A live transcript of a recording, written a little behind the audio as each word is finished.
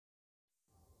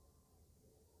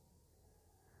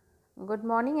Good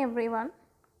morning everyone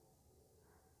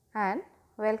and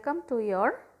welcome to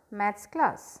your maths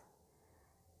class.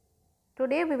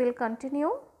 Today we will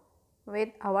continue with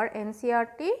our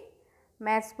NCERT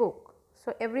maths book.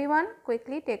 So, everyone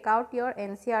quickly take out your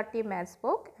NCERT maths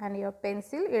book and your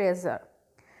pencil eraser.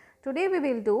 Today we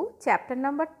will do chapter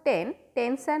number 10,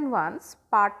 tens and ones,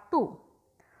 part 2.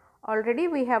 Already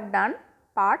we have done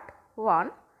part 1.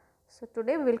 So,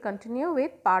 today we will continue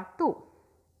with part 2.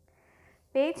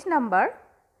 Page number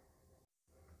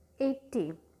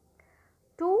 80.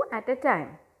 2 at a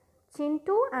time.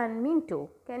 Chintu and Mintu.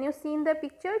 Can you see in the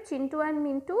picture Chintu and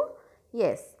Mintu?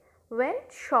 Yes. Went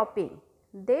shopping.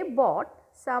 They bought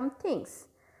some things.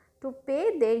 To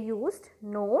pay they used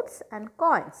notes and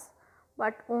coins,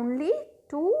 but only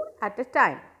 2 at a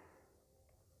time.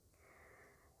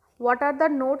 What are the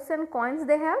notes and coins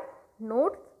they have?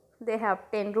 Notes, they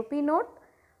have 10 rupee note,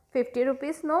 50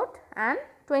 rupees note and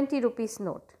 20 rupees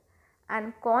note,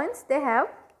 and coins they have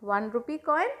 1 rupee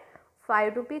coin,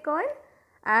 5 rupee coin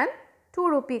and 2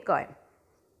 rupee coin.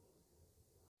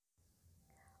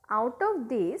 Out of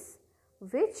these,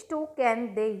 which two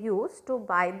can they use to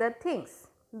buy the things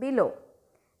below?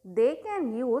 They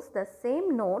can use the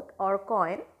same note or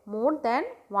coin more than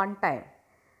one time.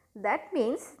 That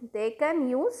means they can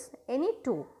use any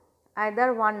two,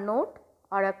 either one note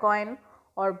or a coin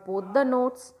or both the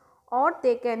notes, or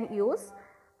they can use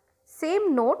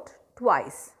same note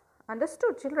twice.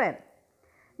 Understood, children?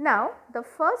 Now, the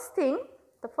first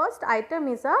item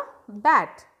is a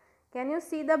bat. Can you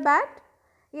see the bat?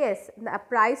 Yes, the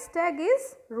price tag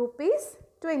is rupees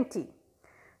 20.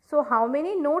 So, how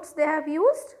many notes they have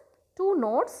used? 2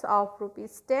 notes of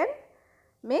rupees 10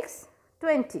 makes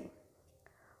 20.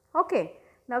 Okay.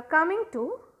 Now, coming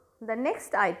to the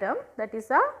next item, that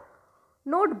is a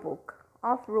notebook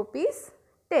of rupees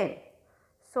 10.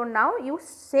 So, now you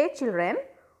say, children,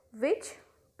 which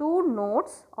 2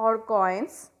 notes or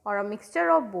coins or a mixture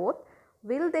of both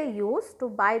will they use to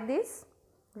buy this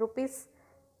rupees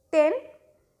 10?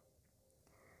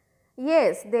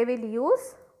 Yes, they will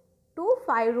use 2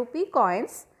 5 rupee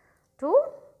coins to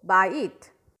buy it.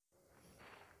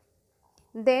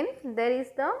 Then there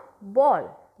is the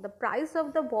ball. The price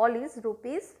of the ball is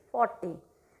rupees 40.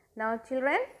 Now,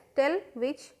 children, tell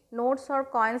which notes or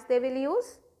coins they will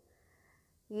use.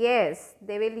 Yes,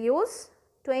 they will use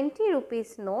 20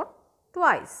 rupees note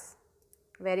twice.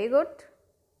 Very good.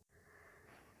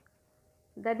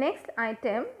 The next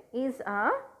item is a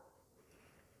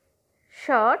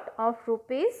shirt of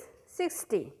rupees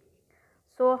 60.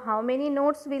 So, how many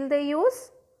notes will they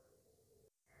use?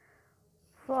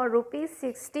 For rupees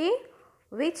 60,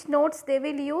 which notes they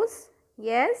will use?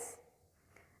 Yes,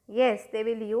 they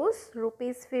will use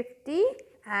rupees 50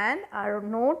 and a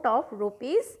note of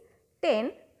rupees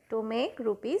 10 to make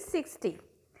rupees 60.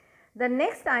 The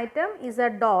next item is a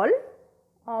doll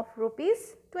of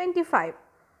rupees 25.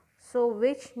 So,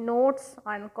 which notes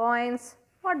and coins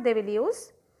what they will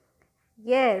use?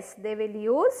 Yes, they will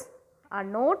use a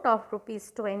note of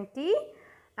rupees 20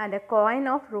 and a coin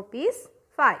of rupees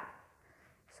 5.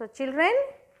 So, children,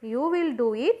 you will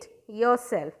do it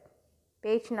yourself.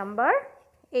 Page number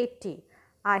 80.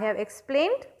 I have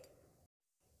explained.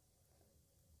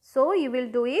 So, you will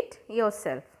do it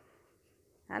yourself.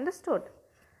 Understood?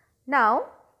 Now,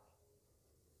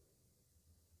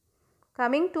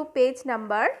 coming to page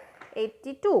number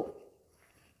 82.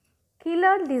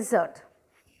 Killer lizard.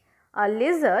 A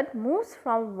lizard moves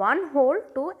from one hole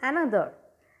to another.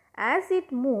 As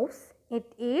it moves,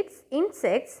 it eats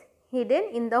insects hidden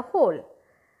in the hole.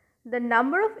 The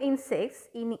number of insects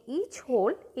in each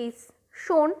hole is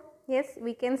shown. Yes,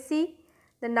 we can see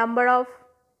the number of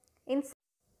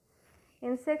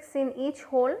insects in each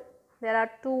hole. There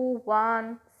are 2,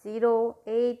 1, 0,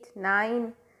 8,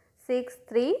 9, 6,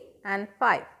 3 and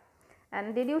 5.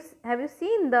 And have you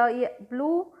seen the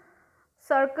blue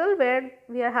circle where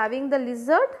we are having the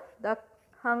lizard, the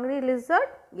hungry lizard?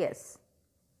 Yes.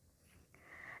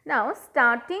 Now,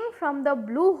 starting from the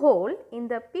blue hole in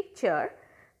the picture,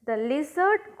 the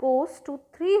lizard goes to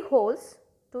 3 holes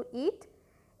to eat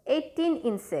 18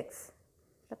 insects.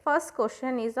 The first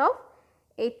question is of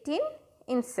 18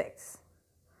 insects.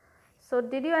 So,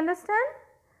 did you understand?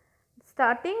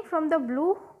 Starting from the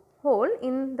blue hole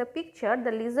in the picture,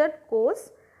 the lizard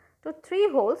goes to 3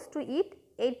 holes to eat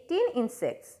 18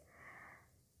 insects,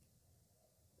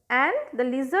 and the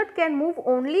lizard can move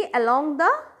only along the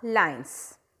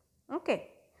lines.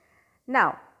 Okay.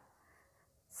 Now,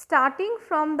 starting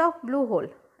from the blue hole,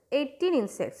 18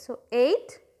 insects. So,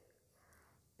 8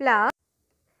 plus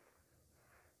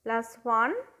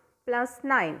 1 plus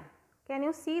 9. Can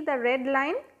you see the red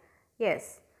line?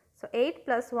 Yes. So 8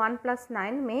 plus 1 plus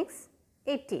 9 makes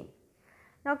 18.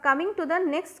 Now coming to the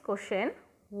next question,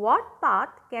 what path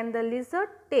can the lizard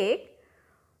take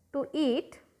to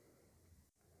eat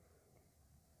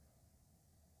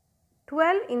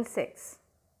 12 insects?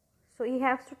 So he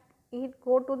has to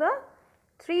go to the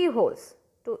 3 holes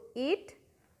to eat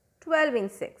 12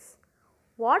 insects.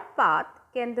 What path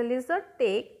can the lizard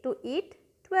take to eat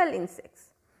 12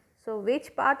 insects? So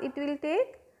which path it will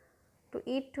take to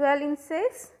eat 12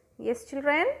 insects? Yes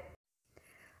children.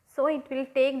 So it will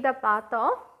take the path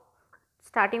of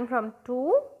starting from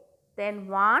 2, then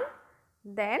 1,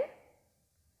 then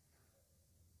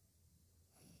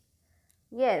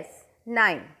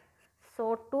 9.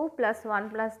 So 2 plus 1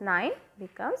 plus 9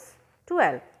 becomes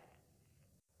 12.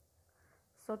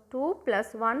 So 2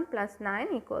 plus 1 plus 9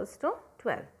 equals to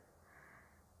 12.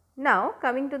 Now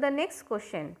coming to the next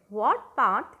question, what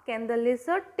path can the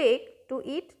lizard take to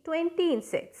eat 20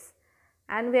 insects?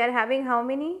 And we are having how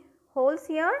many holes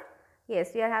here?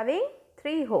 Yes, we are having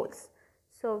 3 holes.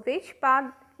 So which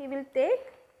path he will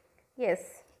take?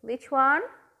 Yes, which one?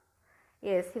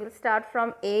 Yes, he will start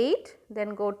from 8, then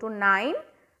go to 9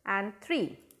 and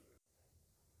 3.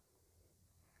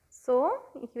 So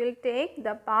he will take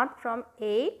the path from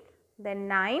 8, then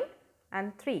 9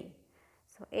 and 3.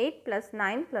 So 8 plus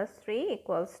 9 plus 3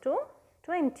 equals to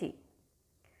 20.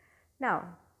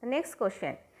 Now the next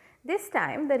question. This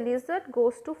time the lizard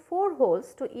goes to 4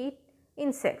 holes to eat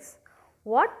insects.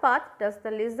 What path does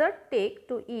the lizard take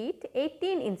to eat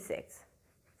 18 insects?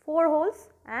 4 holes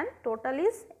and total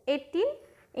is 18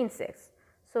 insects.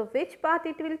 So which path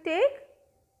it will take?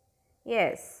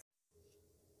 Yes.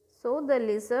 So the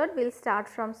lizard will start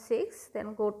from 6,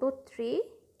 then go to 3,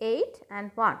 8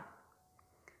 and 1.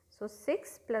 So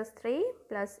 6 plus 3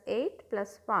 plus 8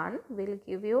 plus 1 will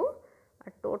give you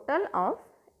a total of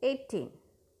 18.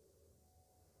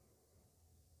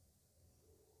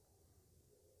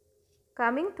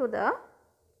 Coming to the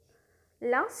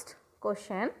last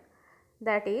question,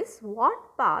 that is,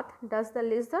 what path does the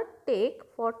lizard take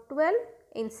for 12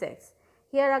 insects?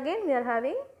 Here again we are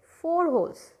having 4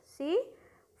 holes. See,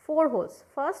 4 holes.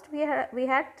 First we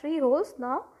had 3 holes,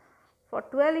 now for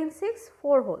 12 insects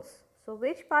 4 holes. So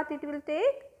which path it will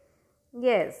take?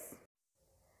 Yes.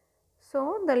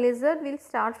 So the lizard will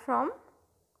start from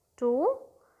 2,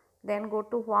 then go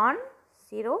to 1,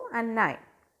 0 and 9.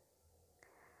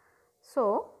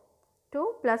 So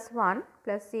 2 plus 1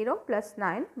 plus 0 plus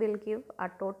 9 will give a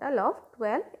total of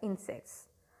 12 insects.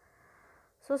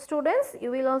 So students,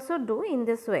 you will also do in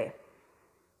this way.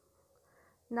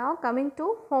 Now coming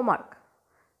to homework.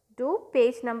 Do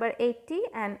page number 80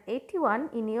 and 81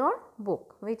 in your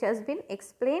book, which has been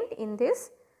explained in this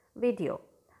video.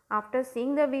 After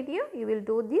seeing the video, you will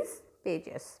do these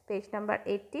pages, page number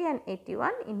 80 and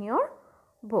 81 in your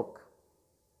book.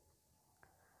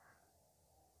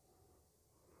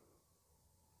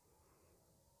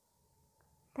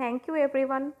 Thank you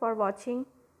everyone for watching.